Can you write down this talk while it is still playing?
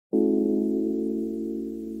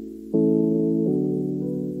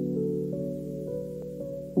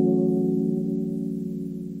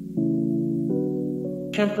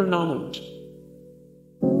Kemper Nomland.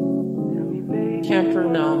 Kemper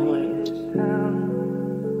Nomland.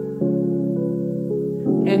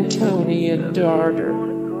 Antonia Darder.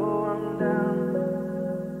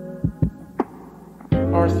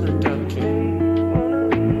 Arthur Duncan.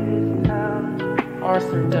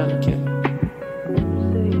 Arthur Duncan.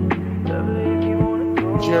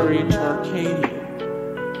 Jerry Tarkanian.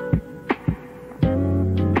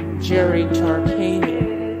 Jerry Tarkanian.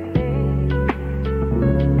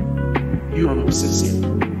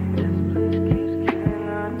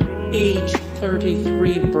 Age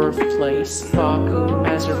 33, birthplace Baku,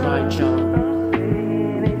 Azerbaijan.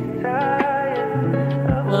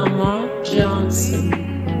 Lamont Johnson.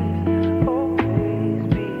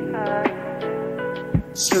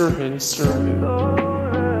 Servan.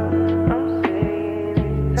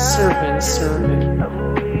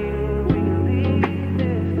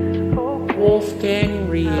 Wolfgang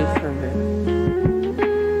Reitherman.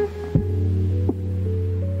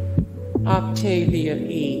 Octavia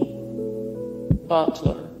E.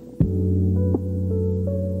 Butler.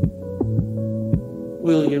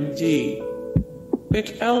 William D.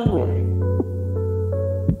 McElroy.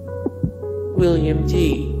 William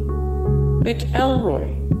D.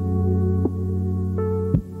 McElroy.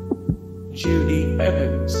 Judy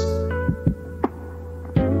Evans.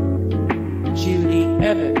 Judy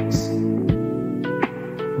Evans.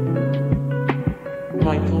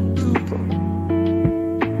 Michael Cooper.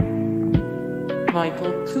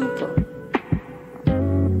 Michael Cooper.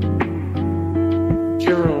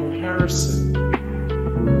 Jerome Harrison.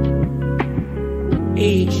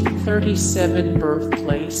 Age 37,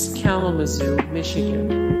 birthplace Kalamazoo, Michigan.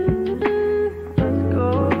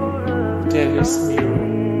 Dennis Muir.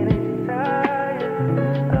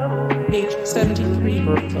 Age 73,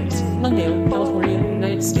 birthplace Glendale, California,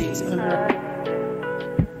 United States of America.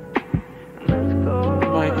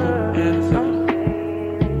 Michael Anthony.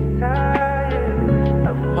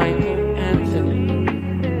 Michael Anthony.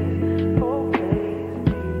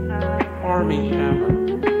 Armie Hammer.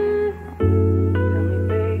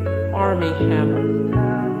 Armie Hammer.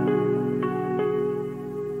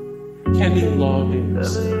 Kenny Loggins.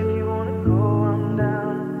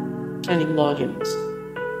 Kenny Loggins.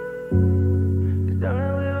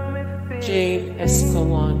 Jane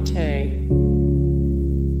Escalante.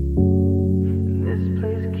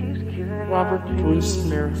 Robert Bruce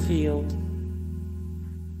Merrifield.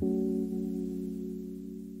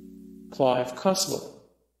 Clive Cussler.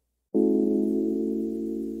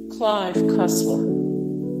 Clive Cussler.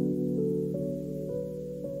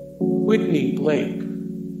 Whitney Blake.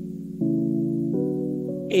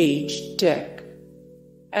 Age Deck.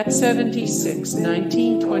 At 76,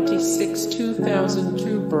 1926,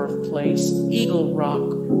 2002, birthplace Eagle Rock,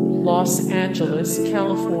 Los Angeles,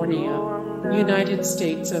 California, United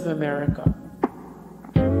States of America.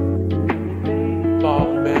 Bob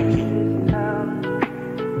Mackey.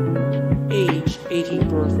 Age 80,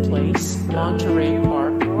 birthplace Monterey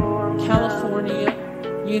Park, California,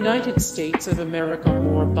 United States of America.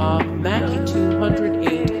 More Bob Mackey.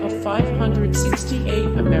 208 of 568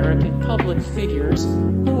 American public figures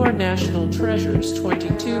who are national treasures.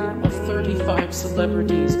 22 of 35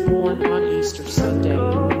 celebrities born on Easter Sunday.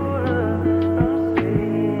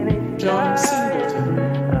 John Singleton.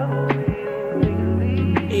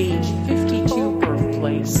 Age 52,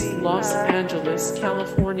 birthplace Los Angeles,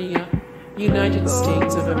 California, United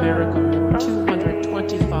States of America.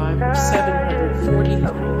 225 of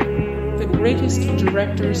 743. The greatest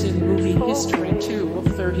directors in movie history. 2 of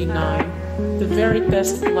 39. The very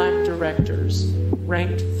best black directors.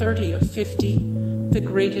 Ranked 30 of 50. The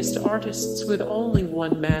greatest artists with only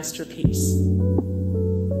one masterpiece.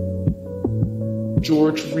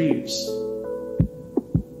 George Reeves.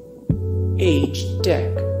 Age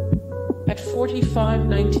Deck. At 45,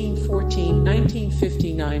 1914,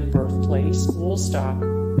 1959, birthplace Woolstock,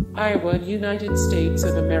 Iowa, United States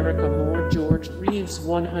of America. More George Reeves.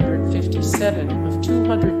 157 of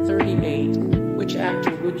 238. Which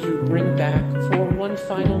actor would you bring back for one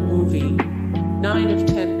final movie? 9 of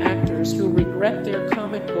 10 actors who regret their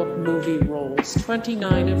comic book movie roles.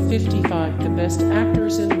 29 of 55. The best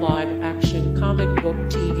actors in live-action comic book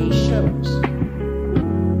TV shows.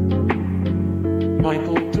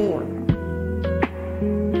 Michael Dorn.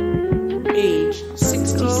 Age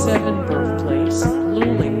 67, birthplace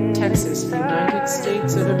Luling, Texas, United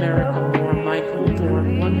States of America. More Michael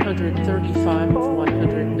Dorn. 135 of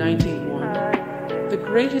 191. The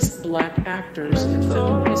greatest black actors in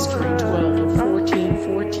film history. 12 of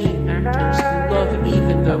 14 actors you love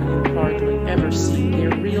even though you hardly ever see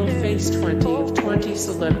their real face. 20 of 20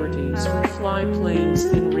 celebrities who fly planes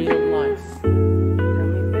in real life.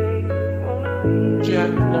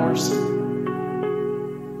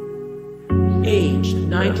 Age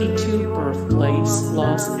 92, birthplace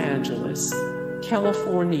Los Angeles,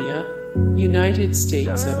 California, United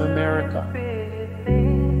States of America.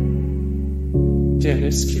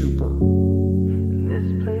 Dennis Cooper.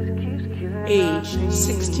 Age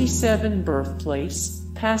 67, birthplace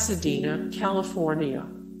Pasadena, California.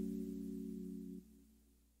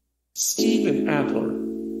 Steven Adler.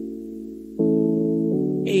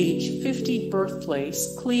 Age 50,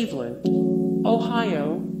 birthplace Cleveland,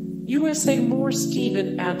 Ohio, USA. More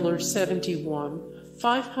Steven Adler 71,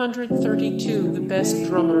 532 the best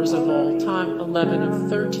drummers of all time, 11 of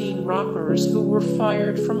 13 rockers who were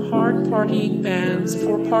fired from hard partying bands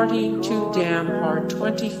for partying too damn hard,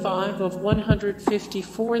 25 of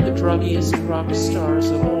 154 the druggiest rock stars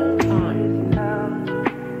of all time.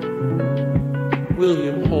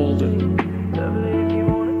 William Holden.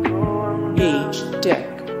 Age,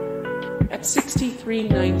 Dec. At 63,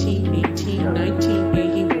 1918,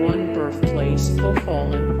 1981, birthplace,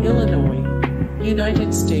 O'Fallon, Illinois,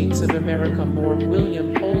 United States of America. More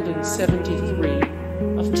William Holden 73,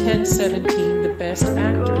 of 1017 the best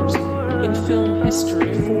actors in film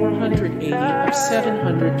history, 480 of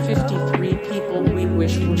 753 people we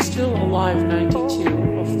wish were still alive,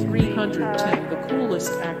 92 of 310 the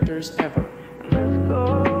coolest actors ever.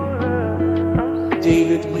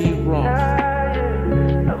 David Lee Roth.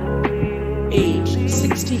 Age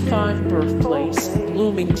 65, birthplace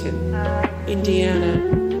Bloomington, Indiana,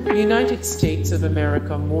 United States of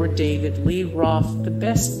America. More David Lee Roth, the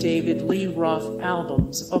best David Lee Roth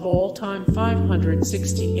albums of all time,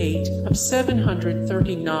 568 of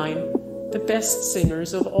 739 the best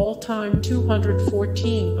singers of all time,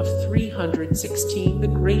 214 of 316 the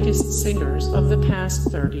greatest singers of the past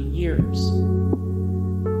 30 years.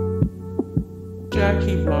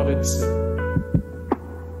 Jackie Robinson.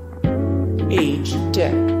 Age,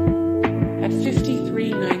 Dec. At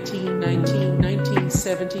 53, 1919,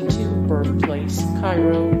 1972, birthplace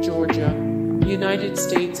Cairo, Georgia, United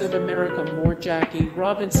States of America. More Jackie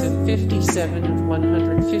Robinson, 57 of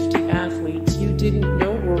 150 athletes you didn't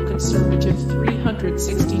know were conservative,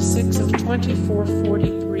 366 of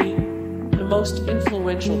 2443 the most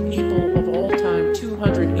influential people of all time,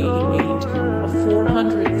 288 of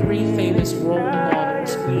 403 famous role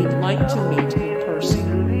models we'd like to meet in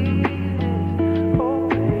person.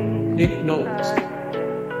 Nick Nolte.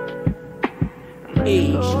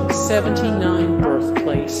 Age 79,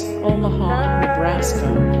 birthplace Omaha,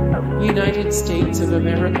 Nebraska, United States of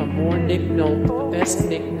America. More Nick Nolte, the best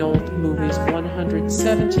Nick Nolte movies,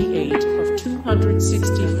 178 of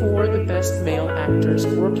 264 the best male actors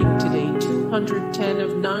working today, 210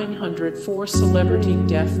 of 904 celebrity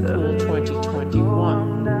death pool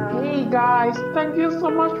 2021. Hey guys, thank you so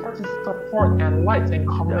much for the support and likes and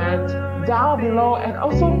comments down below, and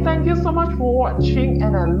also thank you so much for watching,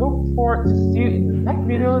 and I look forward to see you in the next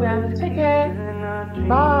video. Then take care,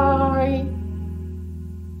 bye.